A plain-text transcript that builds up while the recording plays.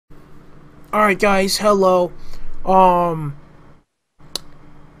Alright guys, hello.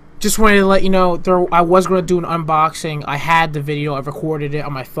 Just wanted to let you know I was going to do an unboxing. I had the video, I recorded it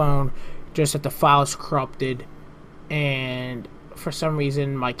on my phone, just that the file's corrupted, and for some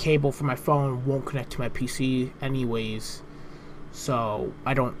reason my cable for my phone won't connect to my PC anyways. So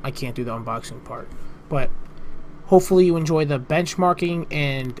I can't do the unboxing part. But hopefully you enjoy the benchmarking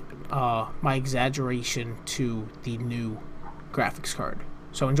and my exaggeration to the new graphics card.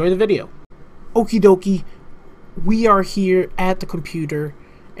 So enjoy the video. Okie dokie, we are here at the computer,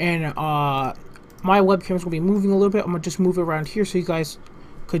 and my webcam is going to be moving a little bit. I'm going to just move it around here so you guys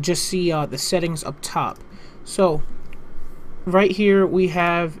could just see the settings up top. So right here we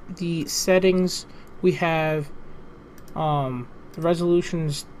have the settings. We have the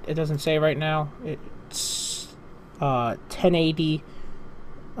resolutions. It doesn't say right now. It's 1080.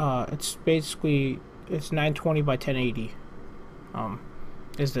 It's 920 by 1080.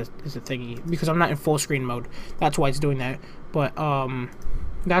 Is the thingy, because I'm not in full screen mode. That's why it's doing that. But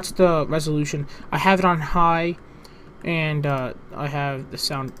that's the resolution. I have it on high, and I have the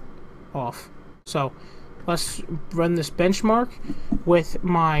sound off. So let's run this benchmark with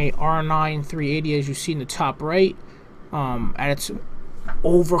my R9 380, as you see in the top right, at its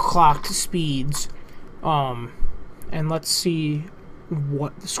overclocked speeds, and let's see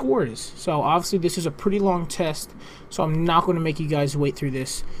what the score is. So obviously this is a pretty long test, so I'm not going to make you guys wait through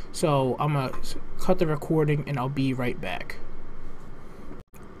this. So I'm going to cut the recording and I'll be right back.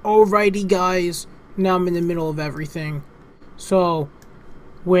 Alrighty guys, now I'm in the middle of everything. So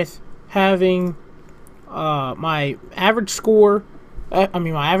with having my average score,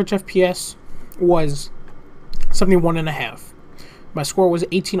 my average FPS was 71.5. My score was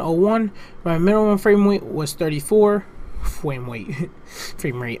 1801. My minimum frame rate was 34. Frame rate.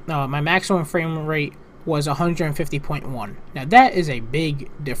 My maximum frame rate was 150.1. Now that is a big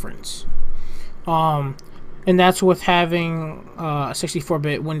difference. And that's with having a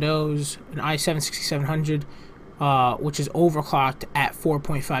 64-bit Windows, an i7-6700, which is overclocked at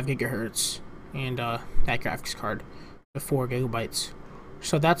 4.5 gigahertz, and that graphics card with 4 gigabytes.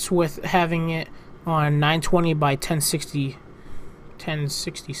 So that's with having it on 920 by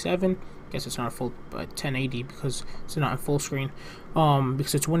 1067. I guess it's not a full 1080 because it's not in full screen,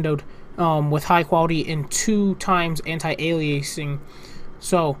 because it's windowed, with high quality and 2 times anti-aliasing.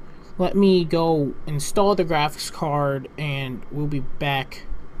 So let me go install the graphics card and we'll be back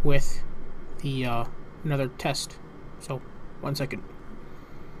with the another test. So 1 second.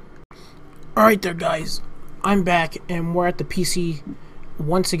 Alright there guys, I'm back and we're at the PC.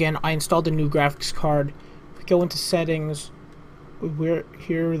 Once again, I installed the new graphics card. If we go into settings,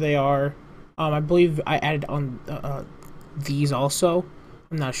 here they are. I believe I added on these also.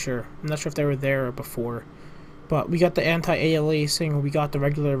 I'm not sure if they were there before, but we got the anti-aliasing, we got the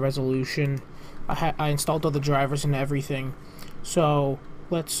regular resolution. I installed all the drivers and everything. So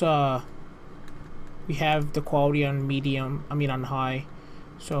let's we have the quality on medium, on high.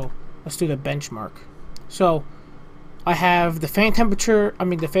 So let's do the benchmark. So I have the fan temperature,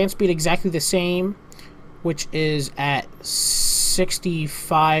 the fan speed exactly the same, which is at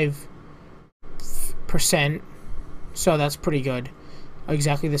 65%, so that's pretty good.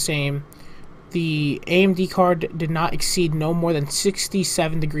 Exactly the same. The AMD card did not exceed no more than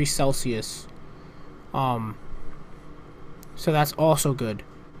 67 degrees Celsius. So that's also good.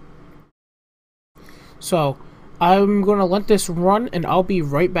 So I'm gonna let this run and I'll be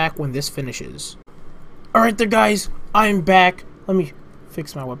right back when this finishes. Alright there guys, I'm back. Let me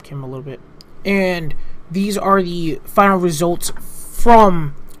fix my webcam a little bit. And these are the final results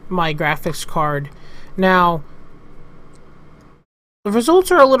from my graphics card. Now, the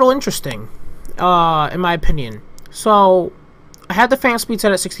results are a little interesting, in my opinion. So, I had the fan speed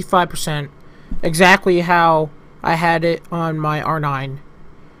set at 65%, exactly how I had it on my R9.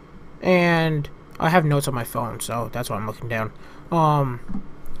 And I have notes on my phone, so that's why I'm looking down.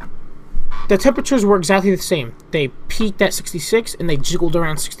 The temperatures were exactly the same. They peaked at 66 and they jiggled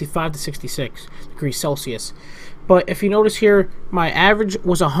around 65 to 66 degrees Celsius. But if you notice here, my average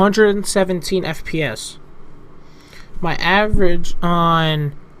was 117 FPS. My average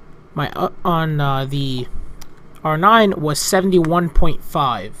on the R9 was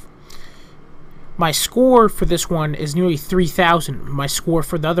 71.5. My score for this one is nearly 3,000. My score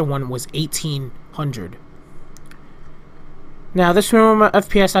for the other one was 1,800. Now this minimum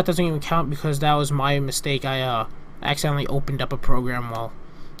FPS, that doesn't even count because that was my mistake. I accidentally opened up a program while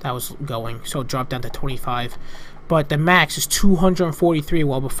that was going, so it dropped down to 25. But the max is 243,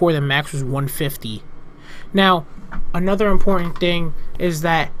 while before the max was 150. Now, another important thing is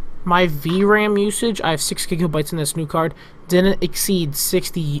that my VRAM usage, I have 6 gigabytes in this new card, didn't exceed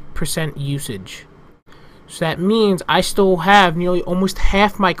 60% usage. So that means I still have nearly almost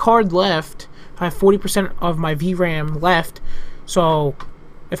half my card left. I have 40% of my VRAM left. So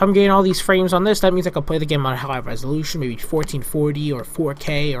if I'm getting all these frames on this, that means I can play the game on a high resolution, maybe 1440 or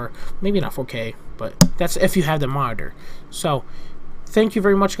 4K, or maybe not 4K, but that's if you have the monitor. So thank you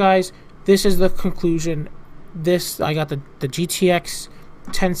very much, guys. This is the conclusion. I got the GTX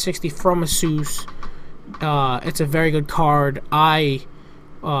 1060 from Asus. It's a very good card. I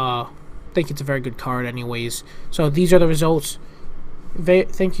think it's a very good card anyways. So these are the results.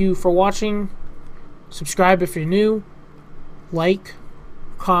 Thank you for watching. Subscribe if you're new. Like,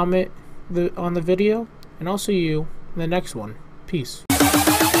 comment on the video, and I'll see you in the next one. Peace.